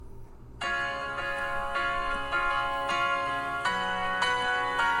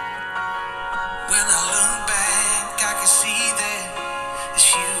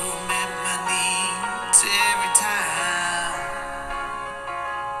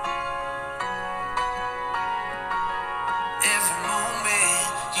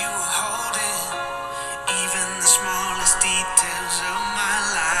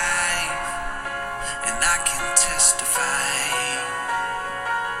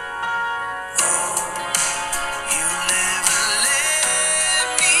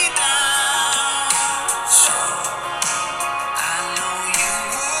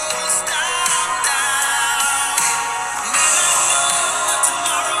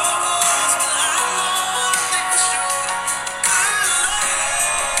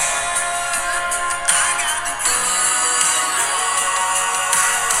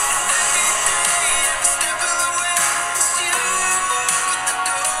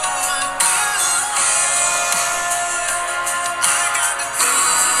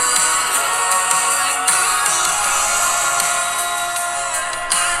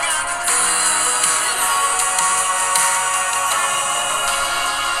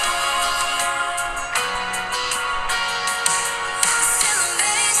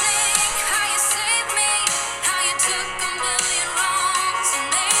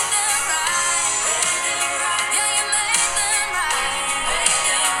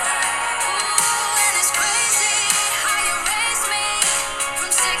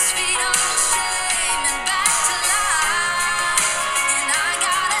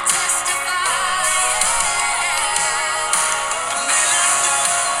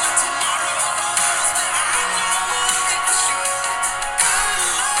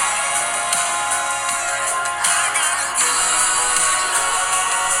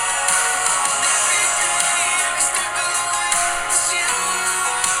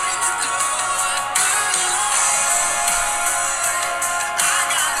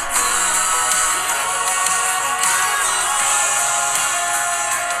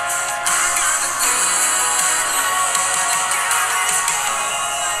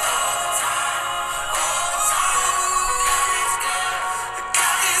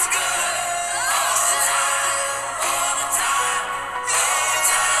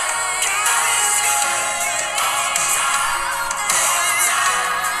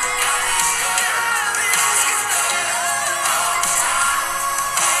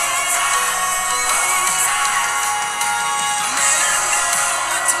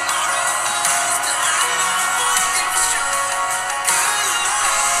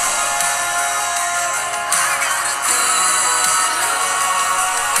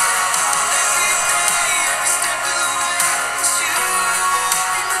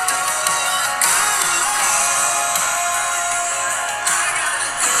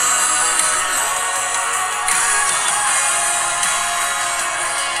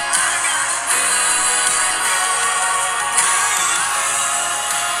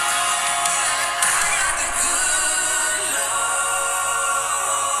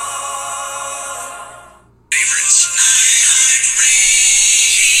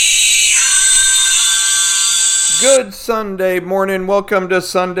Good Sunday morning. Welcome to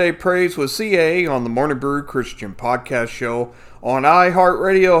Sunday Praise with CA on the Morning Brew Christian Podcast Show on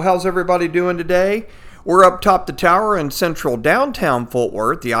iHeartRadio. How's everybody doing today? We're up top the tower in central downtown Fort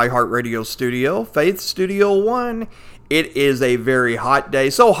Worth, the iHeartRadio studio, Faith Studio 1. It is a very hot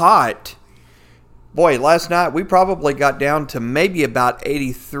day. So hot. Boy, last night we probably got down to maybe about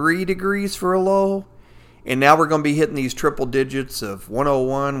 83 degrees for a low. And now we're going to be hitting these triple digits of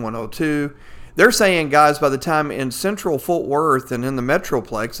 101, 102. They're saying, guys, by the time in central Fort Worth and in the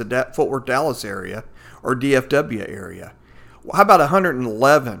Metroplex, the Fort Worth, Dallas area, or DFW area, how about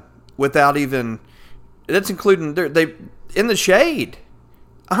 111 without even, that's including, they in the shade.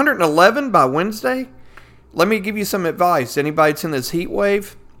 111 by Wednesday? Let me give you some advice. Anybody that's in this heat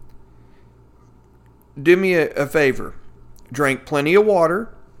wave, do me a favor. Drink plenty of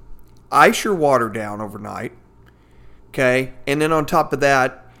water. Ice your water down overnight. Okay? And then on top of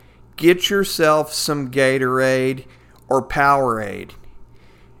that, get yourself some Gatorade or Powerade.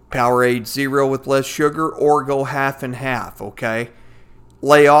 Powerade Zero with less sugar, or go half and half, okay?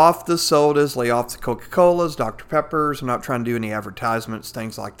 Lay off the sodas, lay off the Coca-Colas, Dr. Peppers. I'm not trying to do any advertisements,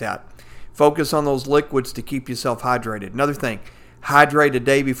 things like that. Focus on those liquids to keep yourself hydrated. Another thing, hydrate a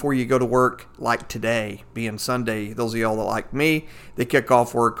day before you go to work, like today, being Sunday. Those of y'all that like me, they kick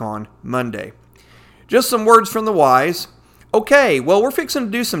off work on Monday. Just some words from the wise. Okay, well, we're fixing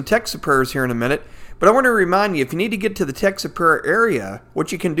to do some text of prayers here in a minute, but I want to remind you, if you need to get to the text of prayer area,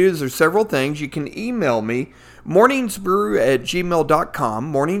 what you can do is there's several things. You can email me,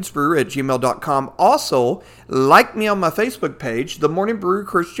 morningsbrew@gmail.com, morningsbrew@gmail.com. Also, like me on my Facebook page, The Morning Brew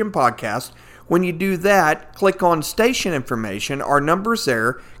Christian Podcast. When you do that, click on station information. Our number's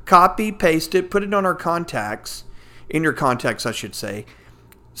there. Copy, paste it, put it on our contacts, in your contacts, I should say.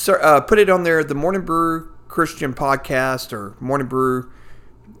 So, put it on there, The Morning Brew Christian Podcast or Morning Brew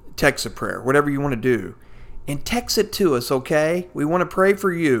text a prayer, whatever you want to do, and text it to us, okay? We want to pray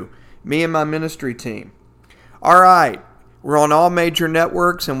for you, me and my ministry team. All right, we're on all major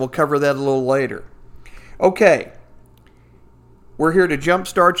networks, and we'll cover that a little later. Okay, we're here to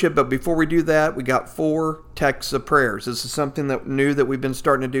jumpstart you, but before we do that, we got 4 texts of prayers. This is something that new that we've been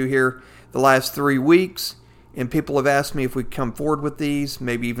starting to do here the last 3 weeks, and people have asked me if we come forward with these,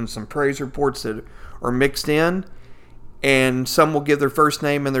 maybe even some praise reports that are mixed in, and some will give their first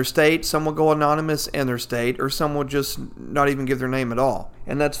name and their state, some will go anonymous and their state, or some will just not even give their name at all,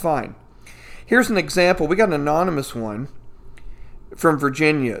 and that's fine. Here's an example. We got an anonymous one from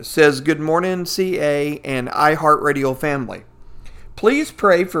Virginia. It says, "Good morning, CA and iHeartRadio family. Please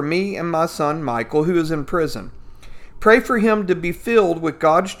pray for me and my son Michael, who is in prison. Pray for him to be filled with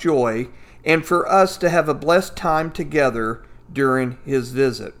God's joy and for us to have a blessed time together during his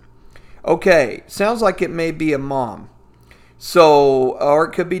visit." Okay, sounds like it may be a mom. So, or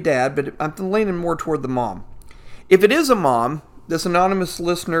it could be dad, but I'm leaning more toward the mom. If it is a mom, this anonymous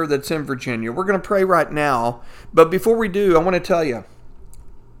listener that's in Virginia, we're going to pray right now. But before we do, I want to tell you,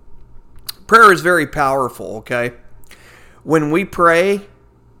 prayer is very powerful, okay? When we pray,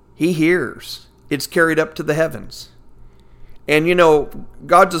 he hears. It's carried up to the heavens. And you know,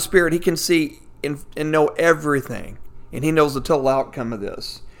 God's a spirit. He can see and know everything. And he knows the total outcome of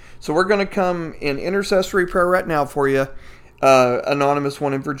this. So we're going to come in intercessory prayer right now for you, anonymous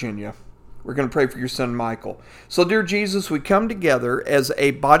one in Virginia. We're going to pray for your son, Michael. So, dear Jesus, we come together as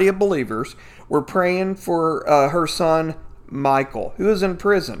a body of believers. We're praying for her son, Michael, who is in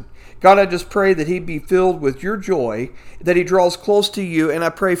prison. God, I just pray that he be filled with your joy, that he draws close to you, and I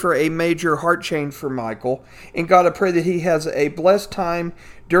pray for a major heart change for Michael. And God, I pray that he has a blessed time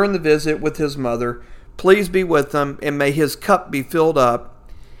during the visit with his mother. Please be with him, and may his cup be filled up.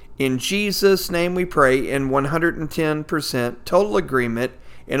 In Jesus' name we pray in 110% total agreement,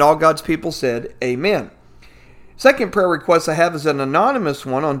 and all God's people said, amen. Second prayer request I have is an anonymous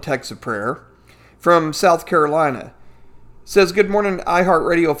one on text of prayer from South Carolina. It says, "Good morning,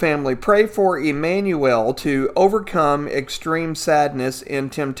 iHeartRadio family. Pray for Emmanuel to overcome extreme sadness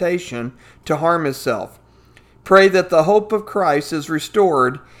and temptation to harm himself. Pray that the hope of Christ is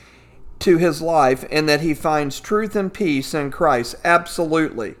restored to his life and that he finds truth and peace in Christ."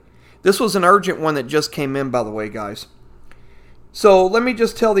 Absolutely. This was an urgent one that just came in, by the way, guys. So let me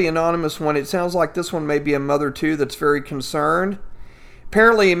just tell the anonymous one. It sounds like this one may be a mother, too, that's very concerned.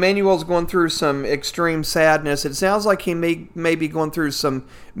 Apparently, Emmanuel's going through some extreme sadness. It sounds like he may be going through some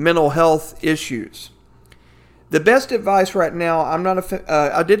mental health issues. The best advice right now,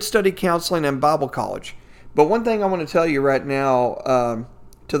 I did study counseling in Bible college. But one thing I want to tell you right now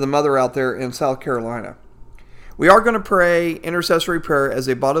to the mother out there in South Carolina. We are going to pray intercessory prayer as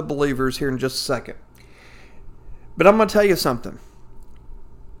a body of believers here in just a second. But I'm going to tell you something.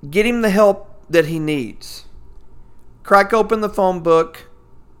 Get him the help that he needs. crack open the phone book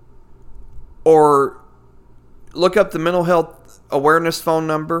or look up the mental health awareness phone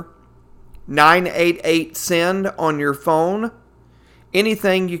number, 988-SEND on your phone.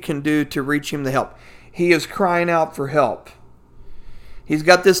 Anything you can do to reach him to help. He is crying out for help. He's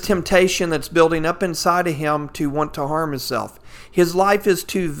got this temptation that's building up inside of him to want to harm himself. His life is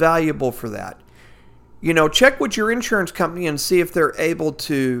too valuable for that. Check with your insurance company and see if they're able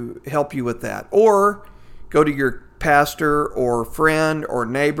to help you with that. Or go to your pastor or friend or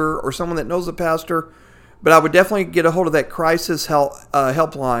neighbor or someone that knows a pastor. But I would definitely get a hold of that crisis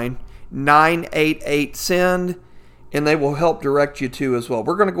helpline, 988-SEND, and they will help direct you to as well.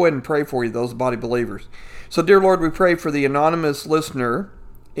 We're going to go ahead and pray for you, those body believers. So, dear Lord, we pray for the anonymous listener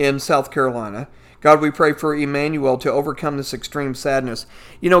in South Carolina. God, we pray for Emmanuel to overcome this extreme sadness.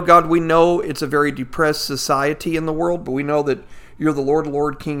 God, we know it's a very depressed society in the world, but we know that you're the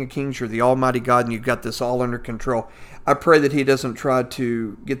Lord, King of Kings. You're the Almighty God, and you've got this all under control. I pray that he doesn't try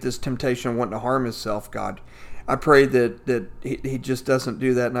to get this temptation of wanting to harm himself, God. I pray that he just doesn't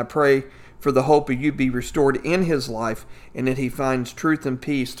do that, and I pray for the hope of you be restored in his life and that he finds truth and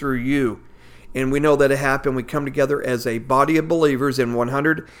peace through you. And we know that it happened. We come together as a body of believers in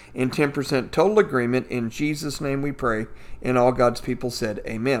 110% total agreement. In Jesus' name we pray. And all God's people said,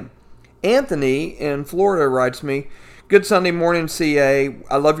 amen. Anthony in Florida writes me, good Sunday morning, CA.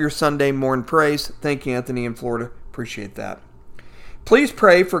 I love your Sunday morning praise. Thank you, Anthony in Florida. Appreciate that. Please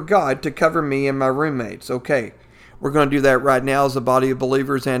pray for God to cover me and my roommates. Okay. We're going to do that right now as a body of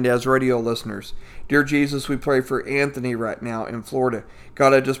believers and as radio listeners. Dear Jesus, we pray for Anthony right now in Florida.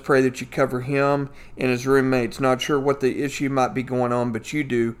 God, I just pray that you cover him and his roommates. Not sure what the issue might be going on, but you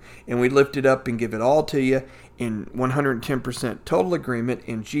do. And we lift it up and give it all to you in 110% total agreement.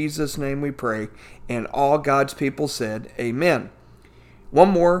 In Jesus' name we pray. And all God's people said, amen. One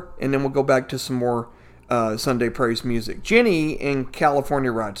more, and then we'll go back to some more Sunday praise music. Jenny in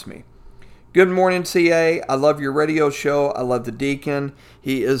California writes me. Good morning, CA. I love your radio show. I love the deacon.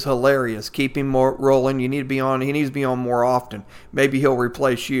 He is hilarious. Keep him rolling. You need to be on. He needs to be on more often. Maybe he'll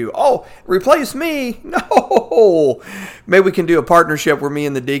replace you. Oh, replace me? No. Maybe we can do a partnership where me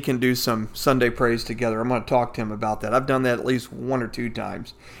and the deacon do some Sunday praise together. I'm going to talk to him about that. I've done that at least 1 or 2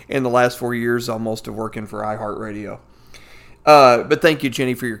 times in the last 4 years almost of working for iHeartRadio. But thank you,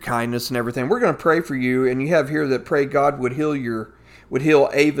 Jenny, for your kindness and everything. We're going to pray for you, and you have here that pray God would heal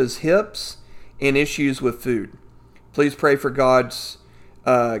Ava's hips and issues with food. Please pray for God's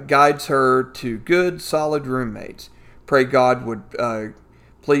guides her to good, solid roommates. Pray God would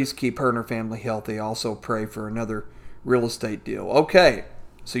please keep her and her family healthy. Also pray for another real estate deal. Okay,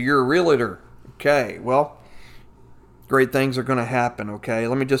 so you're a realtor. Okay, well, great things are going to happen, okay?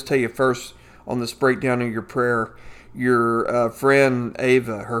 Let me just tell you first on this breakdown of your prayer. Your friend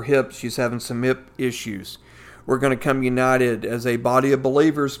Ava, her hips, she's having some hip issues. We're going to come united as a body of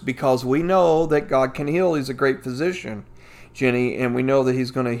believers because we know that God can heal. He's a great physician, Jenny, and we know that he's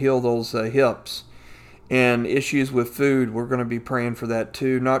going to heal those hips. And issues with food, we're going to be praying for that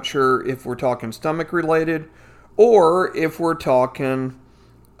too. Not sure if we're talking stomach related or if we're talking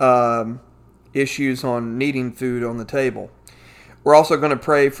issues on needing food on the table. We're also going to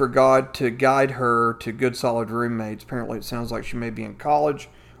pray for God to guide her to good, solid roommates. Apparently it sounds like she may be in college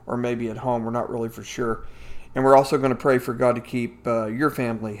or maybe at home. We're not really for sure. And we're also going to pray for God to keep your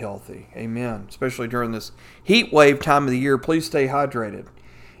family healthy. Amen. Especially during this heat wave time of the year. Please stay hydrated.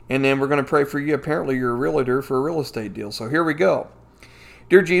 And then we're going to pray for you. Apparently you're a realtor for a real estate deal. So here we go.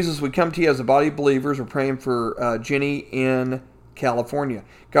 Dear Jesus, we come to you as a body of believers. We're praying for Jenny in California.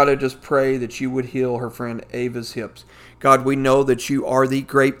 God, I just pray that you would heal her friend Ava's hips. God, we know that you are the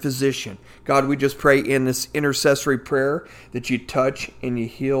great physician. God, we just pray in this intercessory prayer that you touch and you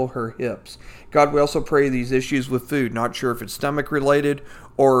heal her hips. God, we also pray these issues with food. Not sure if it's stomach related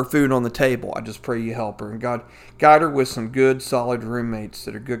or food on the table. I just pray you help her. And God, guide her with some good, solid roommates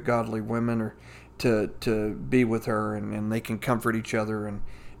that are good, godly women or to be with her and they can comfort each other and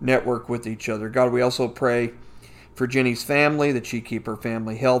network with each other. God, we also pray for Jenny's family, that she keep her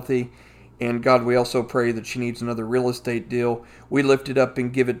family healthy. And God, we also pray that she needs another real estate deal. We lift it up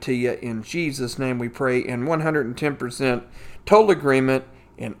and give it to you. In Jesus' name we pray in 110% total agreement.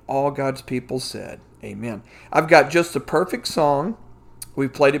 And all God's people said, amen. I've got just the perfect song.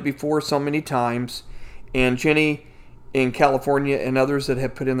 We've played it before so many times. And Jenny in California and others that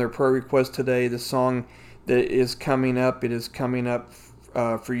have put in their prayer request today, the song that is coming up, it is coming up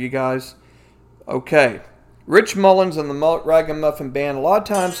for you guys. Okay. Rich Mullins and the Ragamuffin Band. A lot of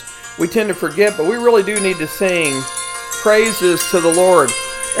times we tend to forget, but we really do need to sing praises to the Lord.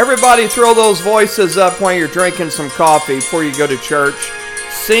 Everybody throw those voices up while you're drinking some coffee before you go to church.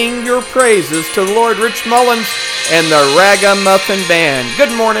 Sing your praises to the Lord. Rich Mullins and the Ragamuffin Band.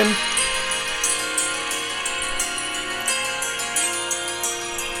 Good morning.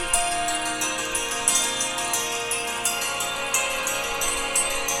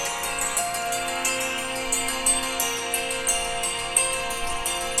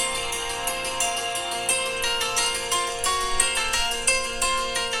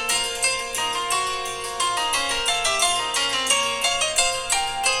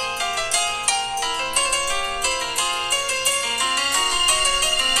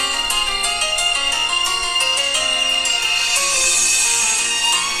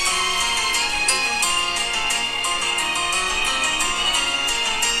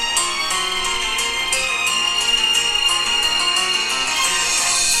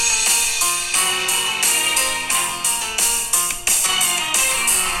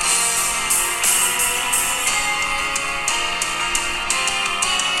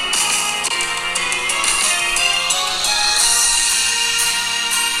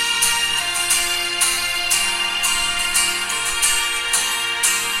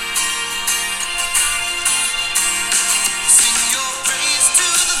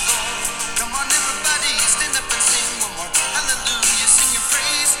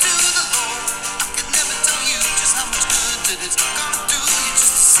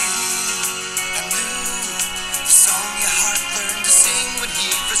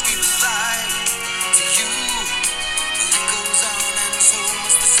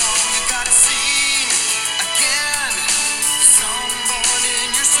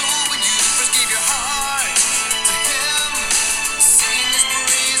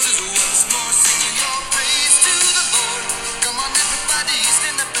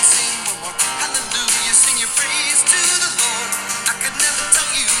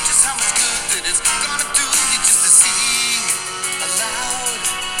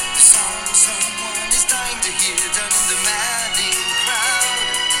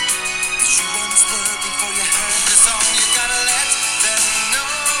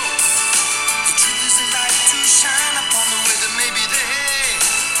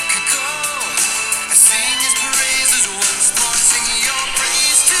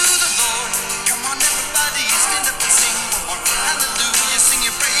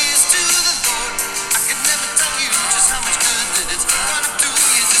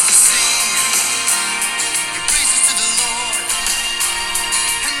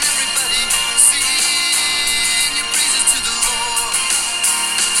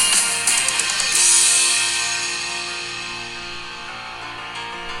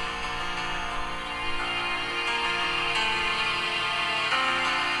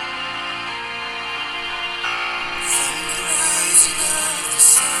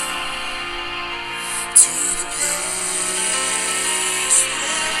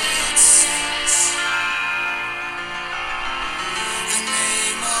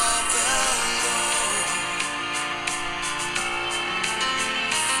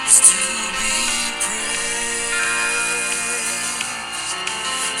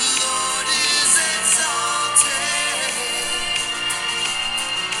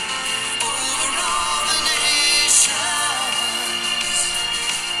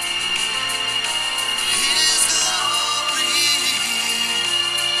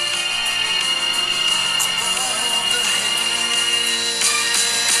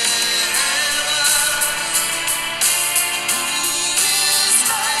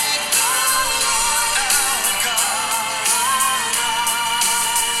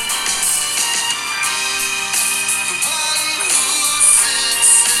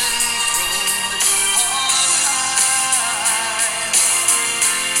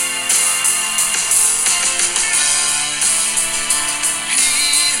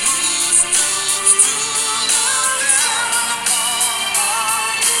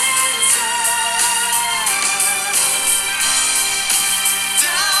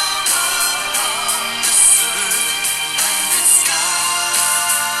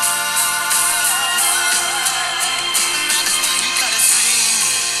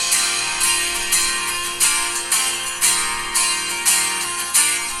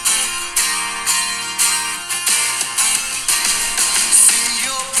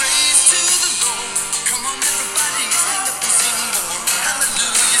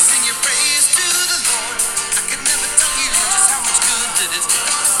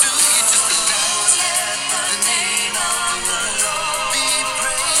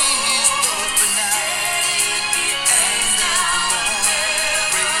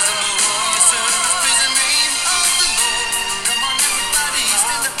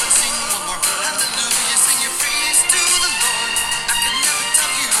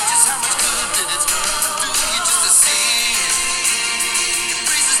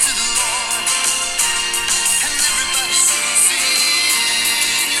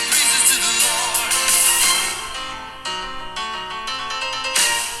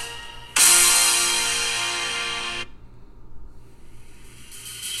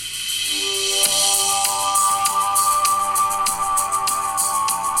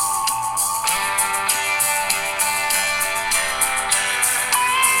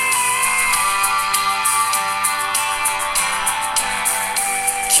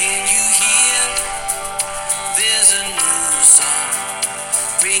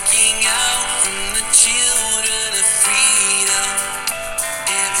 breaking out from the children of freedom.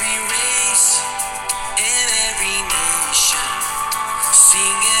 Every race and every nation, sing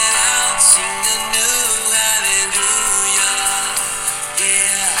it out, sing a new hallelujah.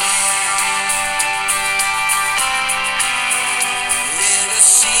 Yeah. Let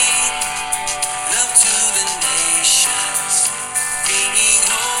us sing love to the nations, bringing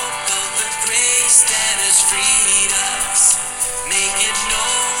hope of the grace that has freed us. Make it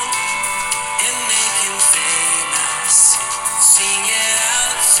known and make him famous. Sing it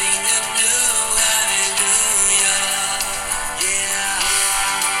out, sing a new hallelujah. Yeah.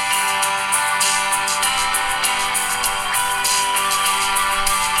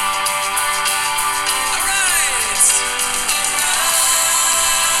 Arise, arise,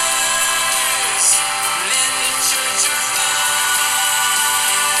 let the church arise.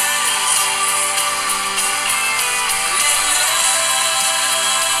 Let love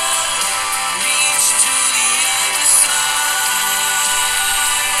reach to the other side.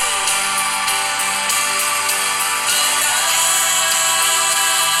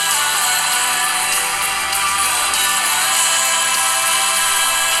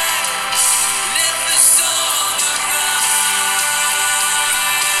 Let the song arise.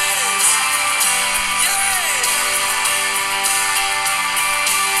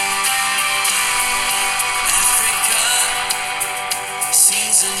 Africa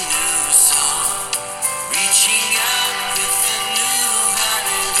sings a new song, reaching out with a new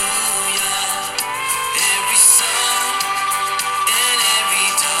hallelujah. Every son and every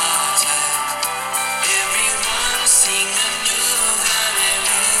daughter, everyone sing a new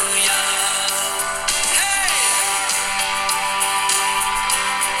hallelujah. Hey!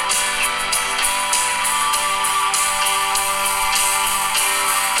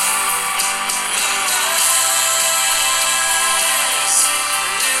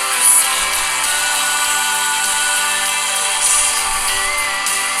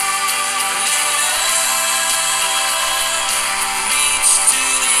 Reach to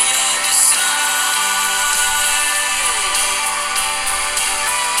the other side.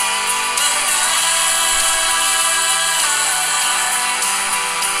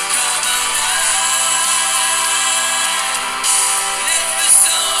 Let the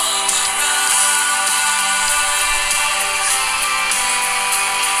song arise.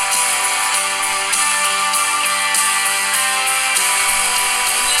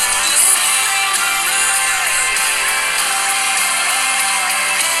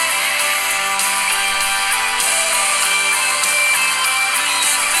 Let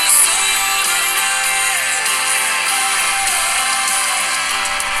the song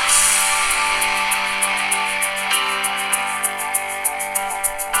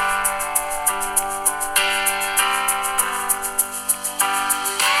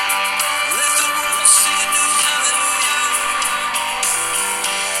let the world sing a new hallelujah.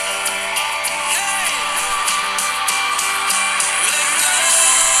 Hey! Let rise.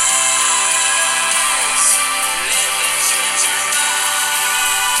 Let the church arise.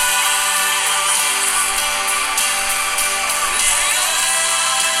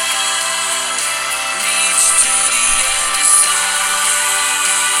 Reach to the other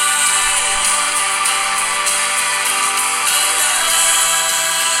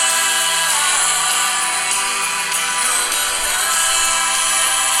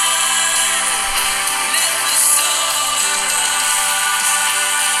Let the song arise.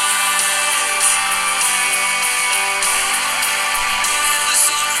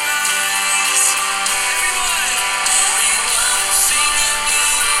 Everyone sing a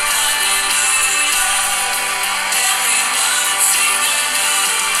new hallelujah. Everyone sing a new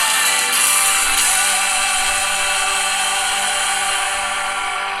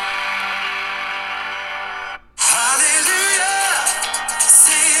hallelujah.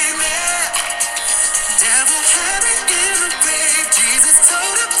 Sing it. Devil had it in the grave. Jesus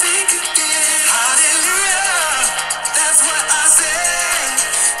told him think again. Hallelujah. That's what I said.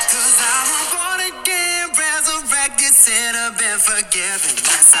 'Cause I'm a born again, resurrected sinner, been forgiven.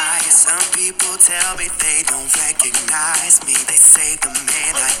 Yes, I am. Some people tell me they don't recognize me. They say the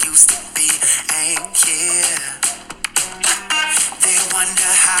man I used to be ain't here. They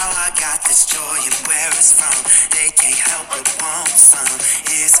wonder how I got this joy and where it's from. They can't help but want some.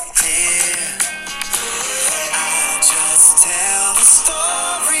 It's clear. I just tell the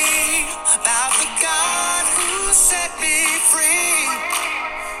story about the God who set me free.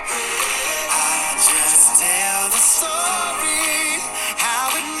 I just tell the story how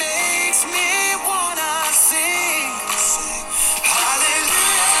it makes me wanna sing.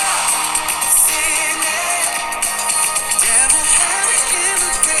 Hallelujah, sing it. Devil had it in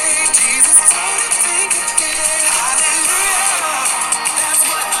the grave.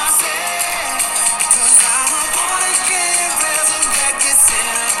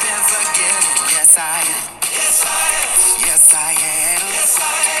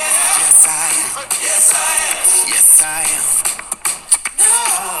 Yes, I am. No,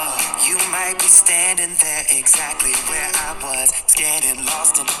 you might be standing there exactly where I was, getting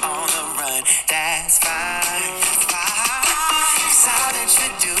lost and on the run. That's fine. Cause I'll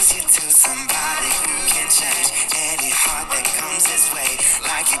introduce you to somebody who can change any heart that comes his way,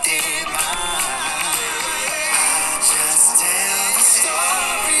 like you did mine. I just tell the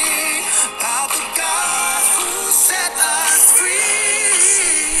story about the God who set us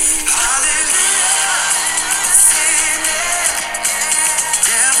free. Hallelujah, sing it.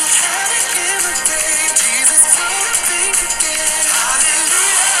 Devil had it in the grave, Jesus told him think again.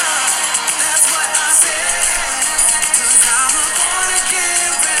 Hallelujah, that's what I said. Cause I'm a born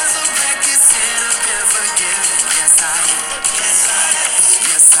again, resurrected sinner, been forgiven. Yes, I am. Yes, I am.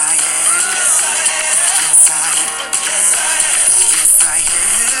 Yes, I am. Yes, I am. Yes, I am. Yes, I am. Yes, I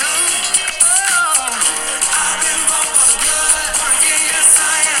am. Oh, I've been bought by the blood, born again. Yes,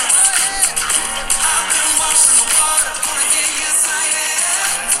 I am. I've been washed in the water, born again. Yes, I am.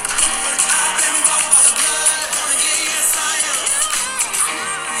 I've been bought by the blood, born again. Yes, I am.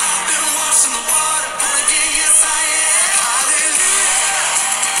 I've been washed in the water, born again. Yes, I am. Hallelujah,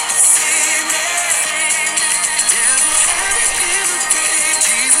 sing it. Devil had it in the grave,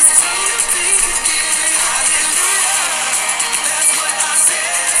 Jesus told him think again. Hallelujah, that's what I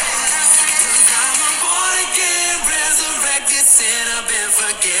said. Cause I'm a born again, resurrected sinner, been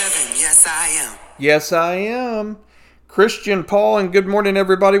forgiven. Yes, I am. Yes, I am. Christian Paul, and good morning,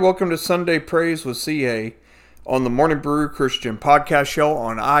 everybody. Welcome to Sunday Praise with CA on the Morning Brew Christian podcast show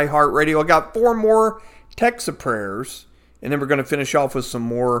on iHeartRadio. I got 4 more texts of prayers, and then we're going to finish off with some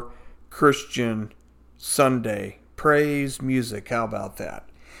more Christian Sunday praise music. How about that?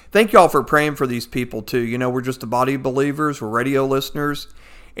 Thank y'all for praying for these people, too. You know, we're just a body of believers. We're radio listeners.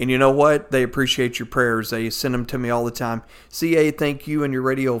 And you know what? They appreciate your prayers. They send them to me all the time. CA, thank you and your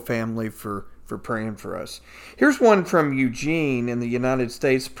radio family for praying for us. Here's one from Eugene in the United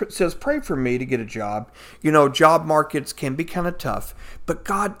States. It says, pray for me to get a job. You know, job markets can be kind of tough. But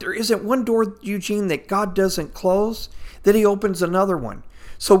God, there isn't one door, Eugene, that God doesn't close, that he opens another one.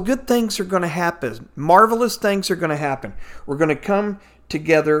 So good things are going to happen. Marvelous things are going to happen. We're going to come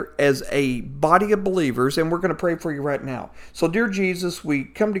together as a body of believers, and we're going to pray for you right now. So, dear Jesus, we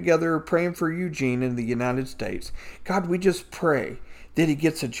come together praying for Eugene in the United States. God, we just pray that he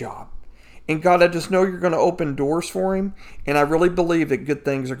gets a job. And God, I just know you're going to open doors for him, and I really believe that good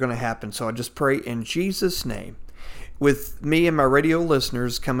things are going to happen. So I just pray in Jesus' name, with me and my radio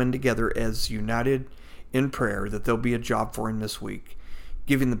listeners coming together as united in prayer, that there'll be a job for him this week.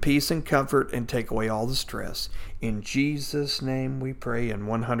 Give him the peace and comfort and take away all the stress. In Jesus' name we pray in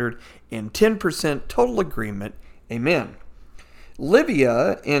 110% total agreement. Amen.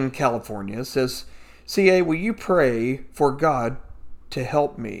 Livia in California says, CA, will you pray for God to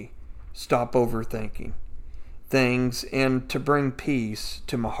help me stop overthinking things and to bring peace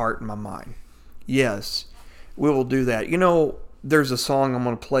to my heart and my mind? Yes, we will do that. You know, there's a song I'm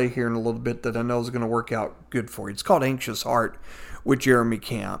going to play here in a little bit that I know is going to work out good for you. It's called Anxious Heart with Jeremy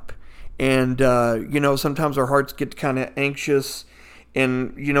Camp. And, you know, sometimes our hearts get kind of anxious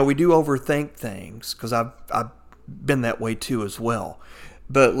and, you know, we do overthink things because I've been that way too as well.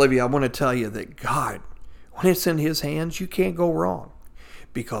 But, Livia, I want to tell you that God, when it's in his hands, you can't go wrong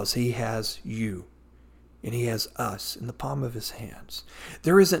because he has you and he has us in the palm of his hands.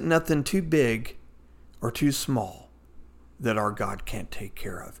 There isn't nothing too big or too small that our God can't take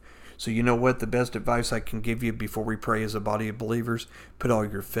care of. So you know what? The best advice I can give you before we pray as a body of believers, put all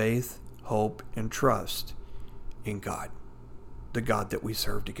your faith, hope, and trust in God, the God that we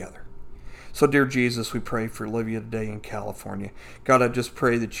serve together. So dear Jesus, we pray for Olivia today in California. God, I just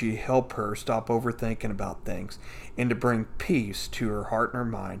pray that you help her stop overthinking about things and to bring peace to her heart and her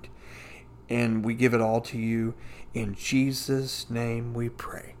mind. And we give it all to you. In Jesus' name we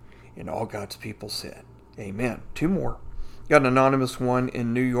pray. And all God's people said, amen. 2 more. Got an anonymous one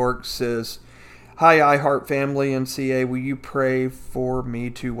in New York says, hi, iHeart family and CA, will you pray for me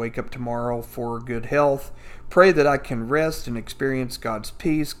to wake up tomorrow for good health? Pray that I can rest and experience God's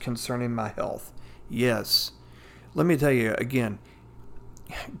peace concerning my health. Yes. Let me tell you again,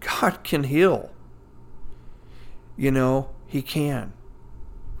 God can heal. You know, he can.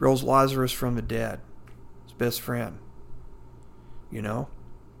 Rose Lazarus from the dead. His best friend. You know,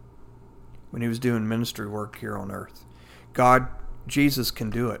 when he was doing ministry work here on earth. God, Jesus can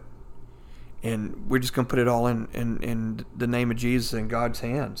do it. And we're just going to put it all in the name of Jesus in God's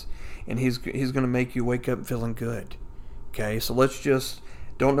hands. And he's going to make you wake up feeling good. Okay, so let's just,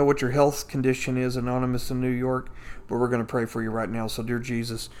 don't know what your health condition is, anonymous in New York, but we're going to pray for you right now. So dear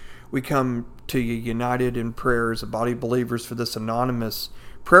Jesus, We come to you united in prayer as a body of believers for this anonymous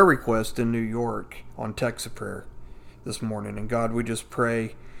prayer request in New York on Text Prayer this morning. And God, we just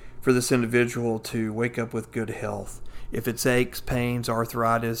pray for this individual to wake up with good health. If it's aches, pains,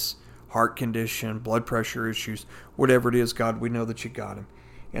 arthritis, heart condition, blood pressure issues, whatever it is, God, we know that you got him.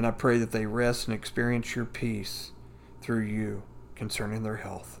 And I pray that they rest and experience your peace through you concerning their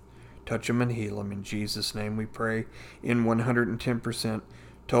health. Touch them and heal them. In Jesus' name we pray in 110%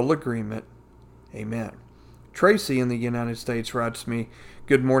 total agreement. Amen. Tracy in the United States writes me,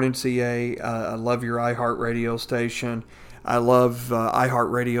 "Good morning, CA. I love your iHeartRadio station. I love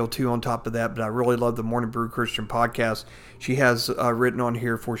iHeartRadio too on top of that, but I really love the Morning Brew Christian podcast." She has written on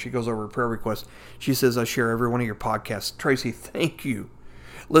here before she goes over a prayer request. She says, "I share every one of your podcasts." Tracy, thank you.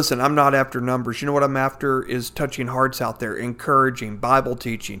 Listen, I'm not after numbers. You know what I'm after is touching hearts out there, encouraging, Bible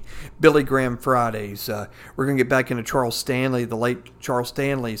teaching, Billy Graham Fridays. We're going to get back into Charles Stanley, the late Charles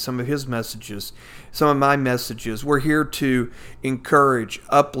Stanley, some of his messages, some of my messages. We're here to encourage,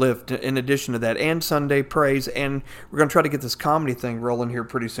 uplift in addition to that, and Sunday praise. And we're going to try to get this comedy thing rolling here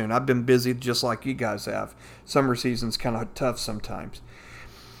pretty soon. I've been busy just like you guys have. Summer season's kind of tough sometimes.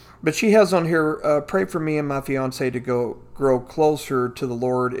 But she has on here, pray for me and my fiance to grow closer to the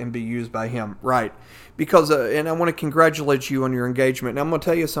Lord and be used by him. Right. Because, and I want to congratulate you on your engagement. And I'm going to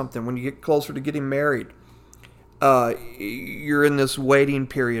tell you something. When you get closer to getting married, you're in this waiting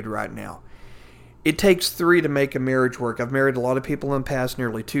period right now. It takes 3 to make a marriage work. I've married a lot of people in the past,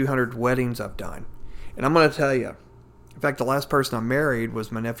 nearly 200 weddings I've done. And I'm going to tell you, in fact, the last person I married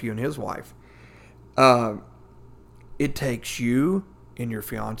was my nephew and his wife. It takes you and your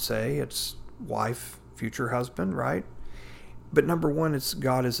fiance, it's wife, future husband, right? But number one, it's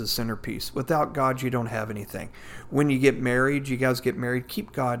God as a centerpiece. Without God, you don't have anything. When you get married, you guys get married,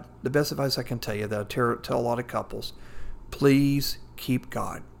 keep God. The best advice I can tell you that I tell a lot of couples, please keep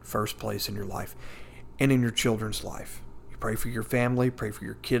God first place in your life and in your children's life. You pray for your family, pray for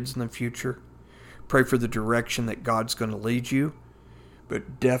your kids in the future, pray for the direction that God's going to lead you,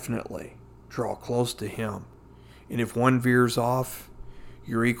 but definitely draw close to Him. And if one veers off,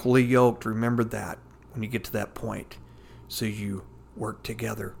 you're equally yoked. Remember that when you get to that point. So you work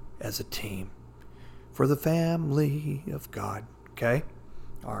together as a team for the family of God. Okay?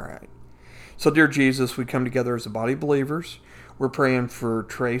 All right. So, dear Jesus, we come together as a body of believers. We're praying for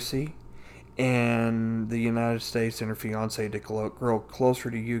Tracy and the United States and her fiance to grow closer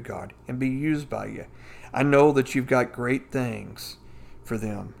to you, God, and be used by you. I know that you've got great things for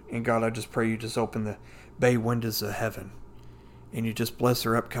them. And God, I just pray you just open the bay windows of heaven. And you just bless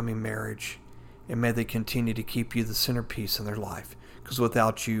their upcoming marriage. And may they continue to keep you the centerpiece in their life. Because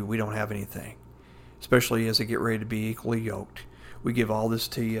without you, we don't have anything. Especially as they get ready to be equally yoked. We give all this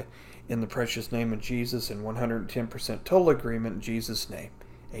to you in the precious name of Jesus in 110% total agreement in Jesus' name.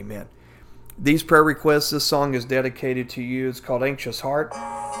 Amen. These prayer requests, this song is dedicated to you. It's called Anxious Heart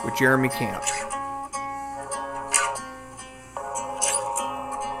with Jeremy Camp.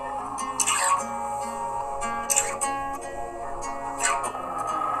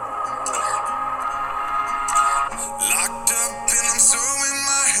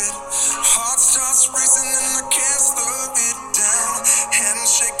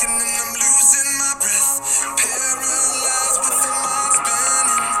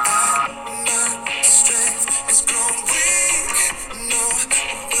 It's grown weak, no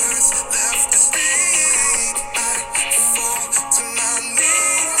words left to speak.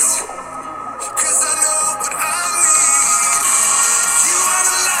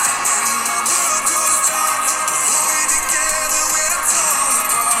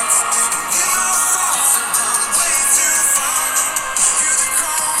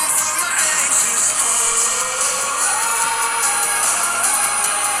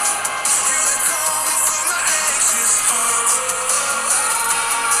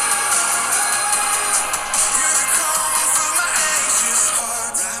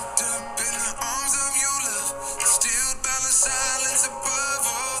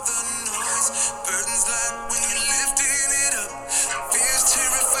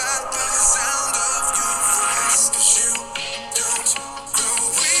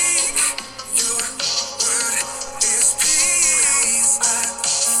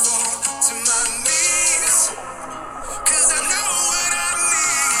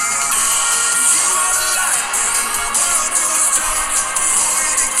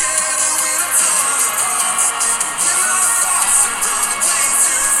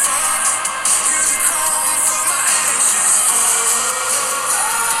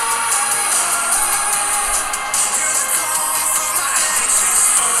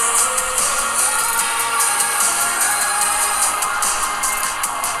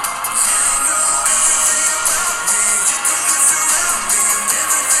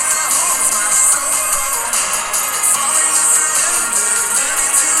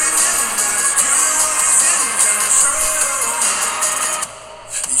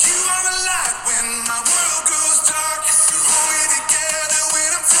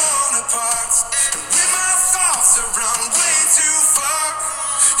 run way too far.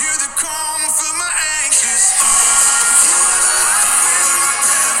 You're the calm for my anxious heart. You are the light when my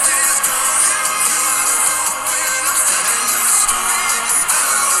breath is gone. You are the hope when I'm stuck in the storm. I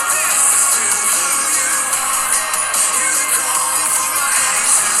know this is still who you are. You're the calm for my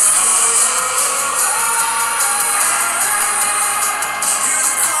anxious heart. You're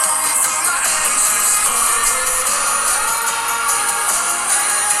the calm for my anxious heart.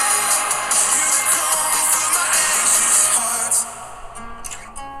 You're the calm for my anxious heart.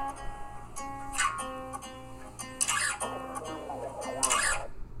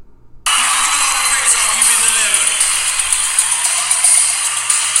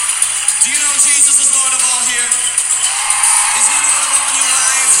 Do you know Jesus is Lord of all here? Is he Lord of all in your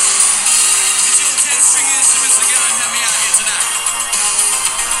life? Get your 10-string instruments together and help me out here tonight.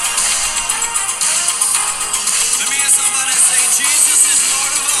 Let me hear somebody say, Jesus is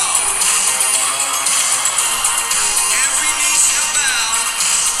Lord of all. Every knee shall bow,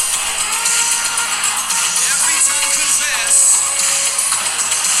 every tongue confess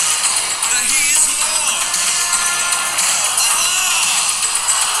that he is Lord of all.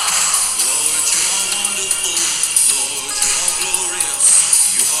 Lord, you are wonderful. Lord, you are glorious.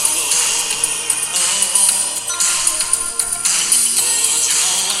 You are Lord of all.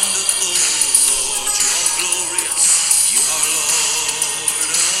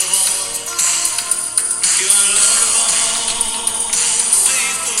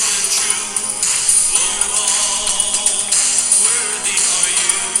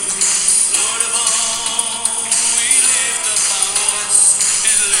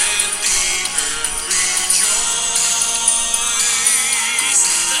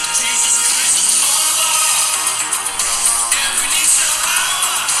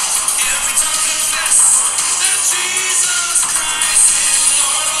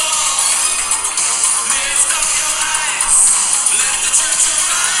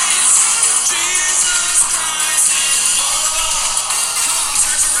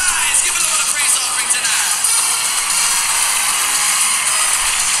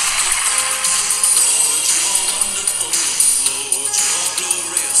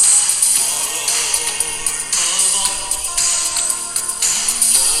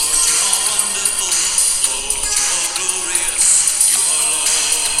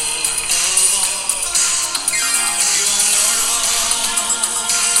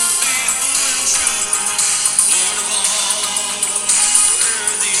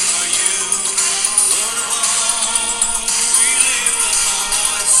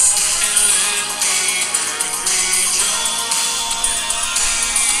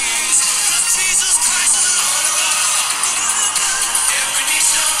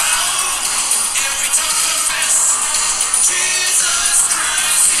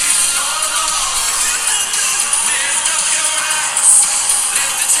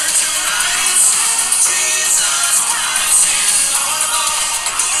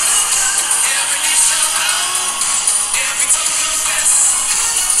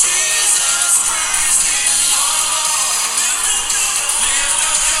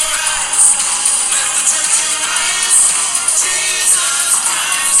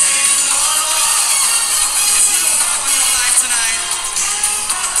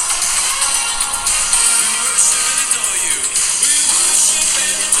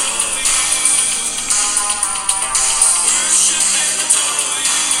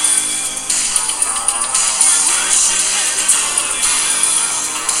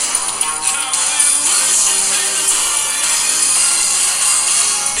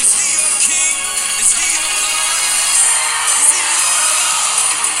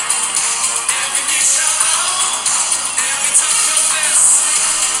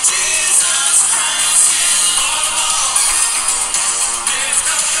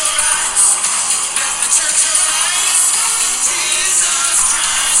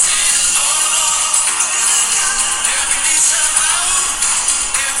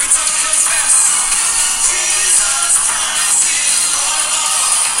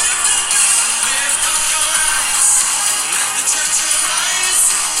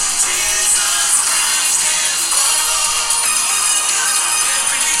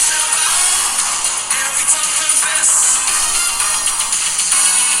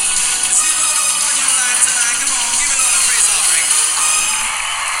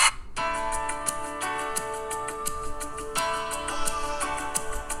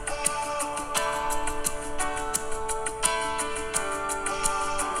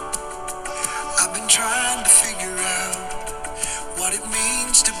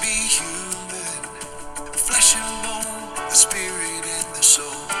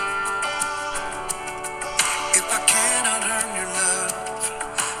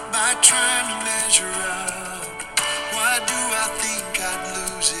 trying to measure up. Why do I think I'd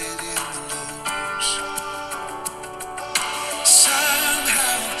lose it in the lose?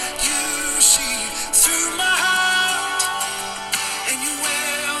 Somehow you see through my heart, and you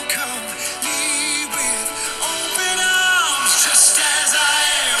welcome me with open arms, just as I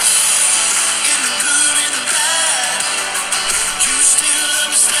am, in the good and the bad. You still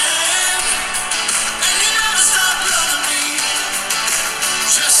understand, and you never stop loving me,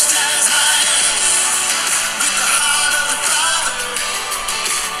 just as I am, with the heart of the Father,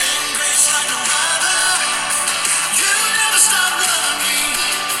 and grace like no other. You never stop loving me,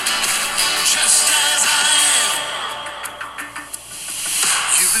 just as I am.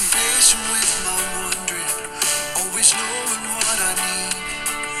 You've been patient with my wandering, always knowing what I need.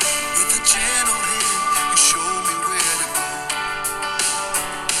 With a gentle hand, you show me where to go.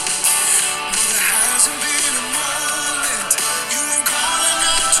 No, there hasn't been a moment you weren't calling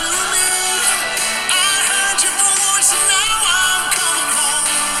out to me. I heard your voice and now I'm coming home.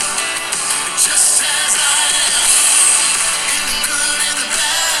 Just as I am, in the good and the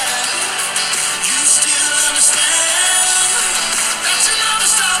bad, you still understand that you never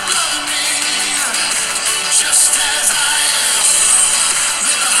stop loving me. Just as I am,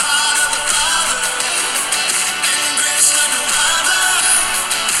 with the heart of the Father, and grace like no other.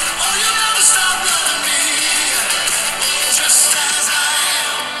 Oh, you never stop loving me, just as I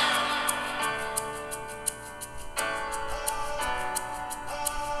am.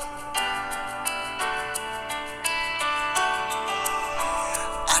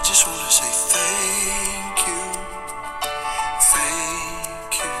 I just want to say thank you,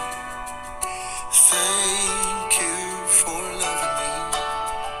 thank you, thank you for loving me.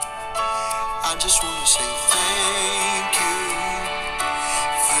 I just want to say thank you,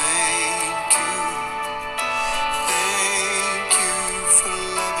 thank you, thank you for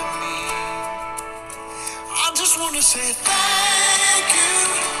loving me. I just want to say thank you,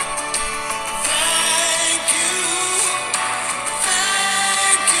 thank you,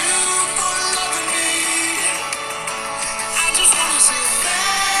 thank you for loving me. I just want to say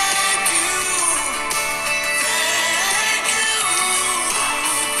thank you, thank you,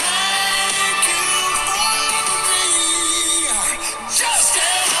 thank you for loving me. Just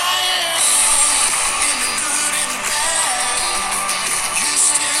as I am, in the good and the bad, you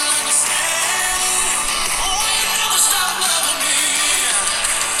still understand. Oh, you never stop loving me.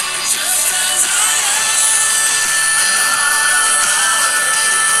 Just as I am,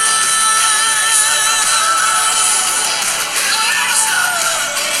 just as I am,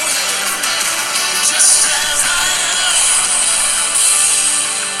 just as I am.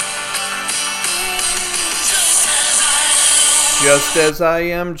 Just as I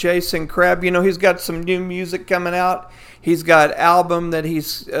am, Jason Crabb. You know, he's got some new music coming out. He's got album that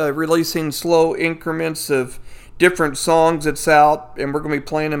he's releasing slow increments of different songs that's out, and we're going to be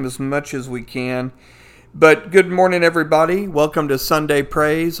playing them as much as we can. But good morning, everybody. Welcome to Sunday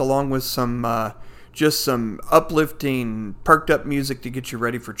Praise, along with some just some uplifting, perked up music to get you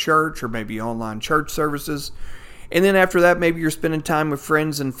ready for church or maybe online church services. And then after that, maybe you're spending time with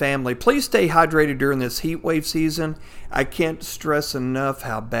friends and family. Please stay hydrated during this heat wave season. I can't stress enough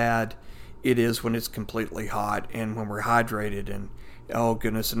how bad it is when it's completely hot and when we're hydrated. And oh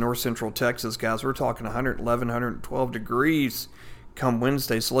goodness, in north central Texas, guys, we're talking 111, 112 degrees come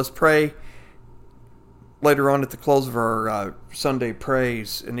Wednesday. So let's pray later on at the close of our Sunday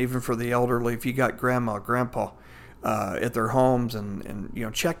praise. And even for the elderly, if you got grandma, grandpa at their homes, and you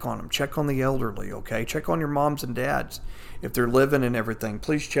know, check on them, check on the elderly, okay? Check on your moms and dads if they're living and everything.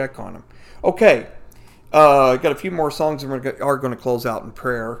 Please check on them. Okay, got a few more songs and we are going to close out in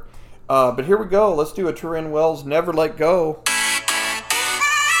prayer. But here we go. Let's do a Turin Wells, Never Let Go.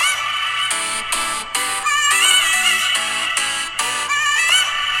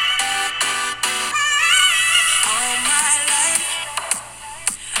 All my life,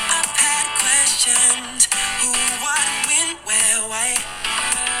 I've had questions: who, what, when, where, why.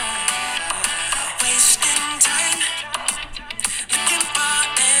 Wasting time, looking for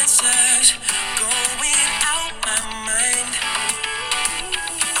answers, going out my mind.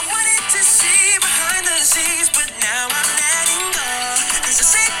 I wanted to see behind the scenes, but now I'm letting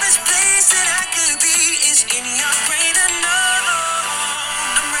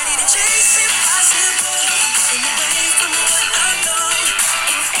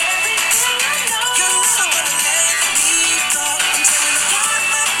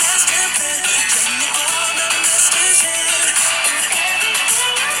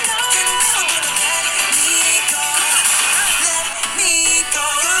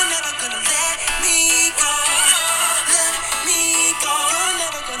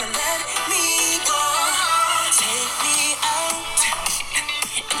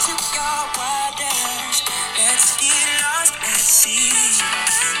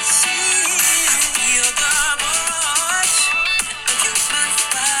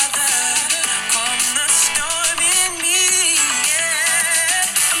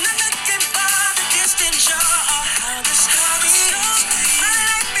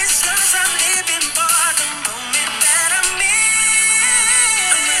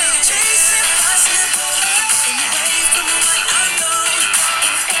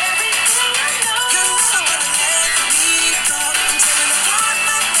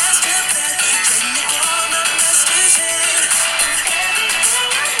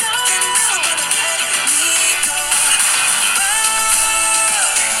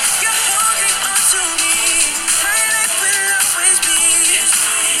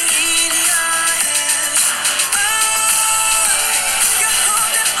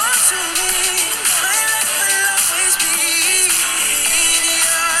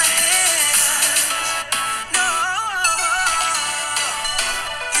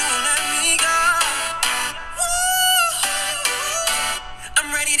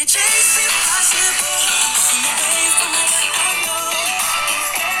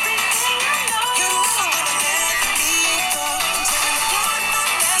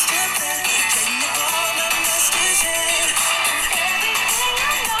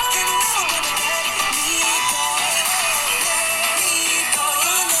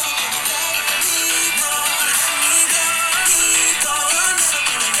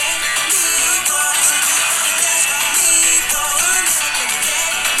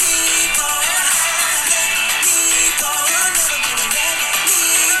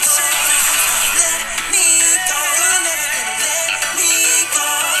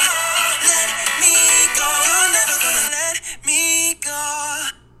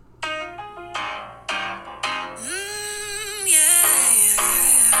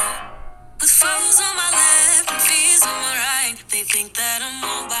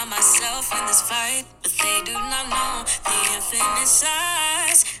all by myself in this fight, but they do not know the infinite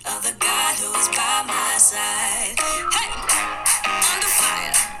size of the God who is by my side. Hey, under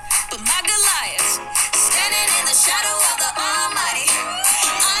fire, but my Goliath standing in the shadow of the Almighty.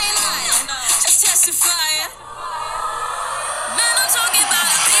 I ain't lying, just testifying. Man, I'm talking about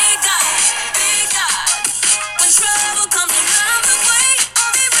a big God, big God. When trouble comes around the way,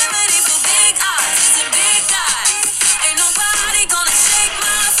 only remedy for big odds is a big God. Ain't nobody gonna shake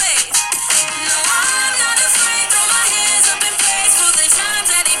my faith. No, I'm not afraid. Throw my hands up in praise for the times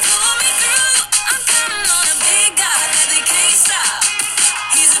that He pulled me through. I'm counting on a big God that they can't stop.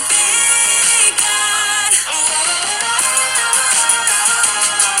 He's a big God.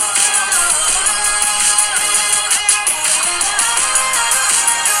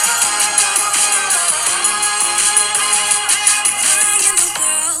 Lying in the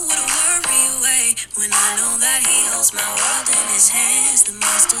world would worry away when I know that He holds my world in His hands. The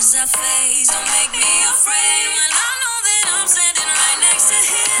monsters I face don't make me afraid when I know that I'm standing right next to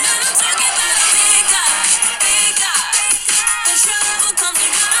Him. Man, I'm talking about a big God, big God. When trouble comes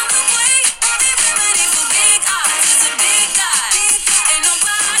around the way, only remedy for big odds is a big God. Ain't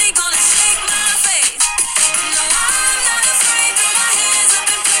nobody gonna shake my faith. No, I'm not afraid. Throw my hands up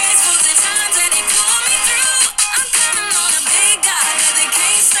in praise for the times that He pulled me through. I'm counting on a big God that they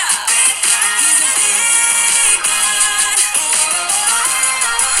can't stop. He's a big God.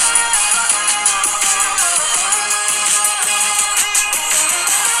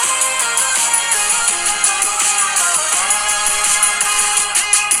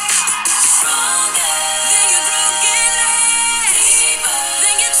 Stronger than your broken legs, deeper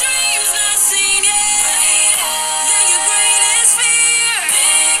than your dreams not seen yet, greater than your greatest fear,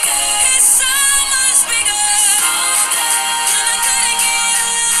 bigger. It's so much bigger. Stronger when I couldn't get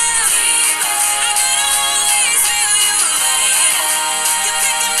up, deeper. I could always feel You later. You're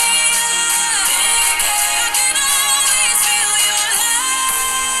picking me up, bigger. I can always feel Your love.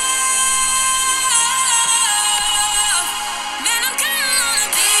 Man, I'm counting on a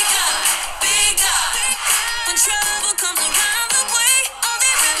big God, big God. When trouble comes around the way,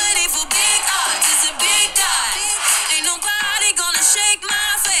 only remedy for big odds is a big God. Ain't nobody gonna shake my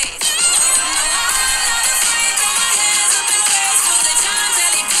faith. No, I'm not afraid. Throw my hands up in praise for the times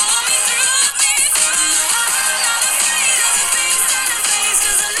that He pulled me through. No, I'm not afraid of the things that I face,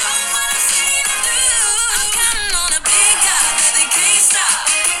 'cause I know what I've seen Him do. I'm counting on a big God that they can't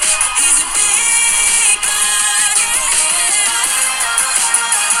stop. He's a big God.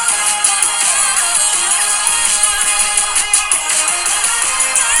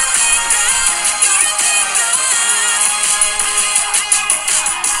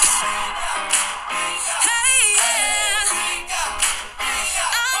 Hey, yeah. I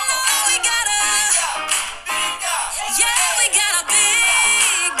know we got a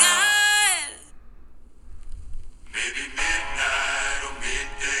big God. Maybe midnight or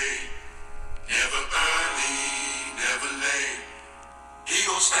midday, never early, never late. He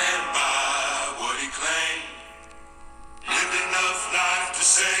gon' stand by what He claimed. Lived enough life to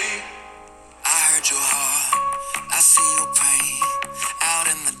say, I heard your heart, I see your pain. Out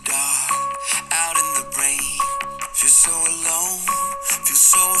in the dark, out in the rain. Feel so alone, feel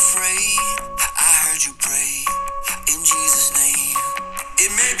so afraid. I heard you pray in Jesus' name.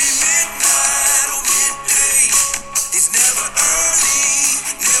 It may be midnight or midday. It's never early,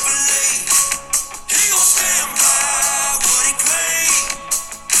 never late. He gon' stand by what He claimed.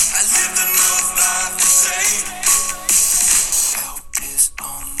 I lived enough life to say, help is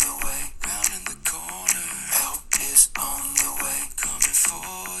on the way, round in the corner. Help is on the way, coming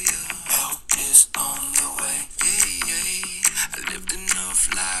for you. Help is on the way, yeah, yeah. I lived enough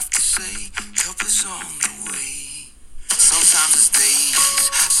life to say, help is on the way. Sometimes it's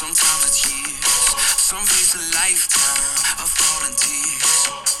days, sometimes it's years. Some face a lifetime of falling tears.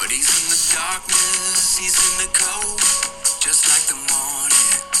 But He's in the darkness, He's in the cold. Just like the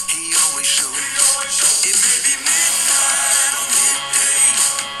morning, He always shows. It may be midnight or midday.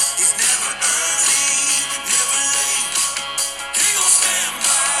 He's never early, never late. He gon' stand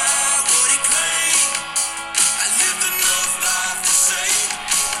by what He claimed. I lived enough life to say,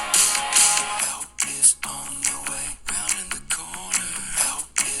 help is on the way, round in the corner. Help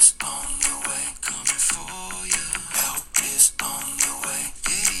is on the way, coming for you. Help is on the way,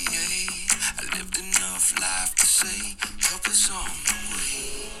 yeah, yeah. I lived enough life to say, help is on the way.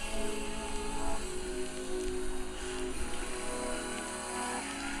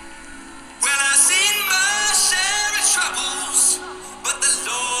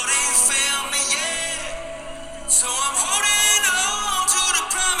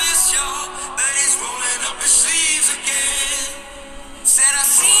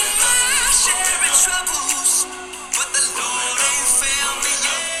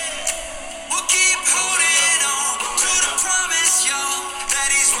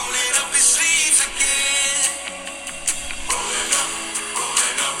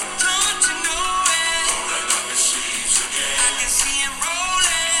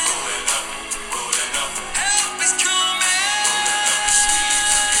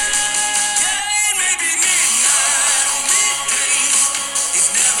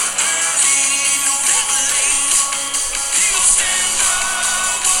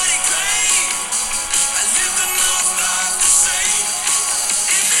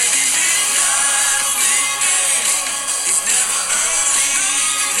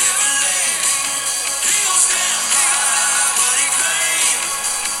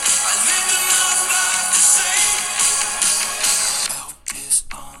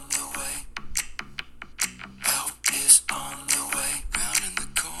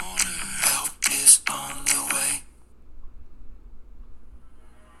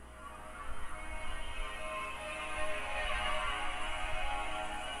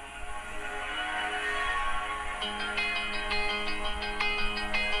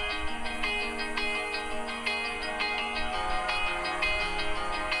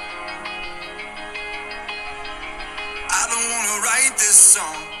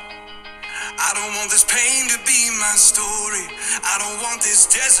 my story. I don't want this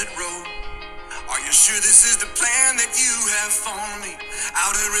desert road. Are you sure this is the plan that you have for me?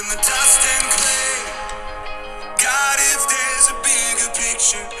 Out here in the dust and clay. God, if there's a bigger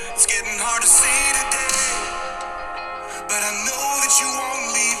picture, it's getting hard to see today. But I know that you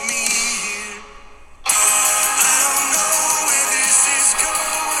won't leave me here. I don't know where this is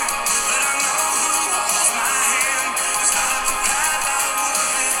going, but I know who holds my hand. It's not the path I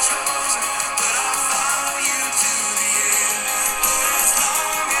would have chosen, but I'll follow you to the end. Lord, as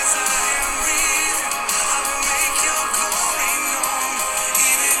long as I am breathing, I will make your glory known,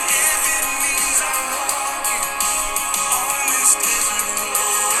 even if it means I'm walking on this desert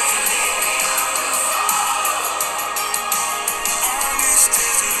road. On this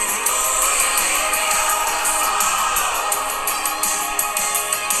desert road.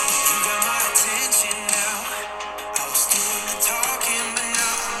 You got my attention now. I was doing the talking, but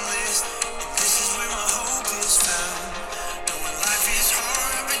now I'm listening. This is where my hope is found. Knowing life is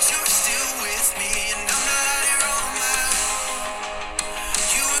hard, but you're still with me, and I'm not out here on my own.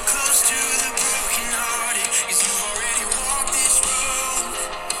 You were close to the brokenhearted, 'cause you've already walked this road,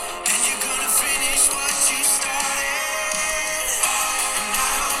 and you're gonna finish what you started. And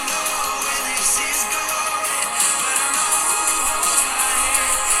I don't know where this is going, but I know who holds my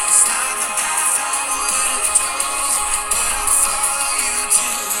hand. It's not the path I would have chosen, but I'll follow you to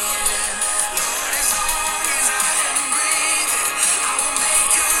the end. Lord, as long as I am breathing, I will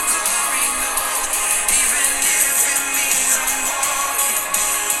make your glory known, even if it means I'm walking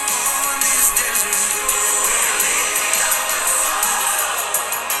on this desert road.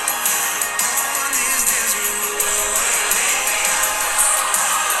 On this desert road.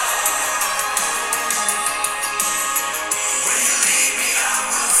 Where you lead me, I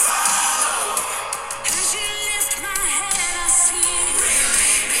will follow. As you lift my head, I see. Where you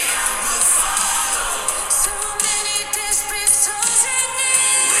lead me, I will follow. So many desperate souls in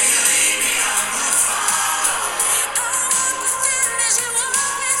need. Where you lead me, I will follow. I'll walk with them as you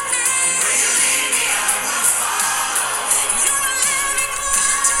walk with me. Where you lead me, I will follow. You're a living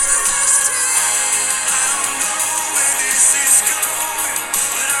water to the stream. I don't know where this is going,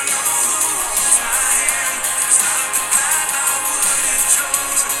 but I know who holds my hand. It's not the path I would have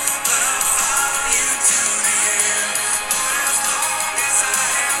chosen, but I'll follow you to the end. Lord, as long as I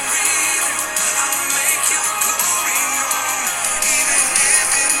am breathing, I will make your glory known, even if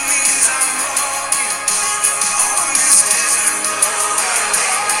it means I'm walking on this desert road.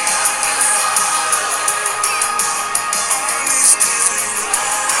 On this desert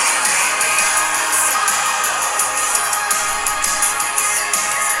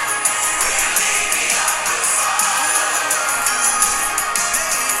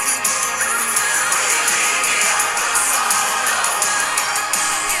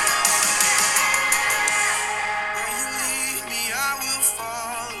Where you lead me, I will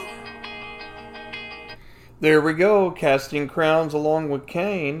follow. There we go, casting crowns along with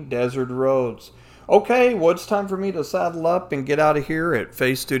Cain, Desert Roads. Okay, well, it's time for me to saddle up and get out of here at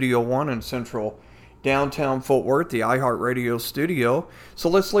Face Studio 1 in central downtown Fort Worth, the iHeartRadio studio. So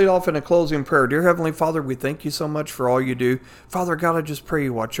let's lead off in a closing prayer. Dear Heavenly Father, we thank you so much for all you do. Father God, I just pray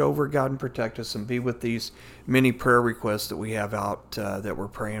you watch over, God, and protect us and be with these many prayer requests that we have out that we're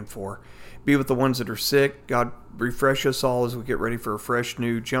praying for. Be with the ones that are sick. God, refresh us all as we get ready for a fresh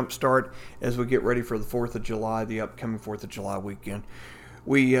new jump start, as we get ready for the 4th of July, the upcoming 4th of July weekend.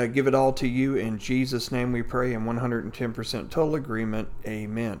 We give it all to you. In Jesus' name we pray in 110% total agreement.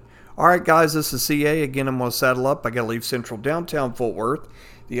 Amen. All right, guys, this is CA. Again, I'm going to saddle up. I got to leave central downtown Fort Worth,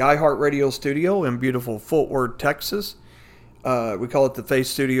 the iHeartRadio studio in beautiful Fort Worth, Texas. We call it the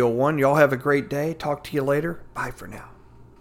Face Studio 1. Y'all have a great day. Talk to you later. Bye for now.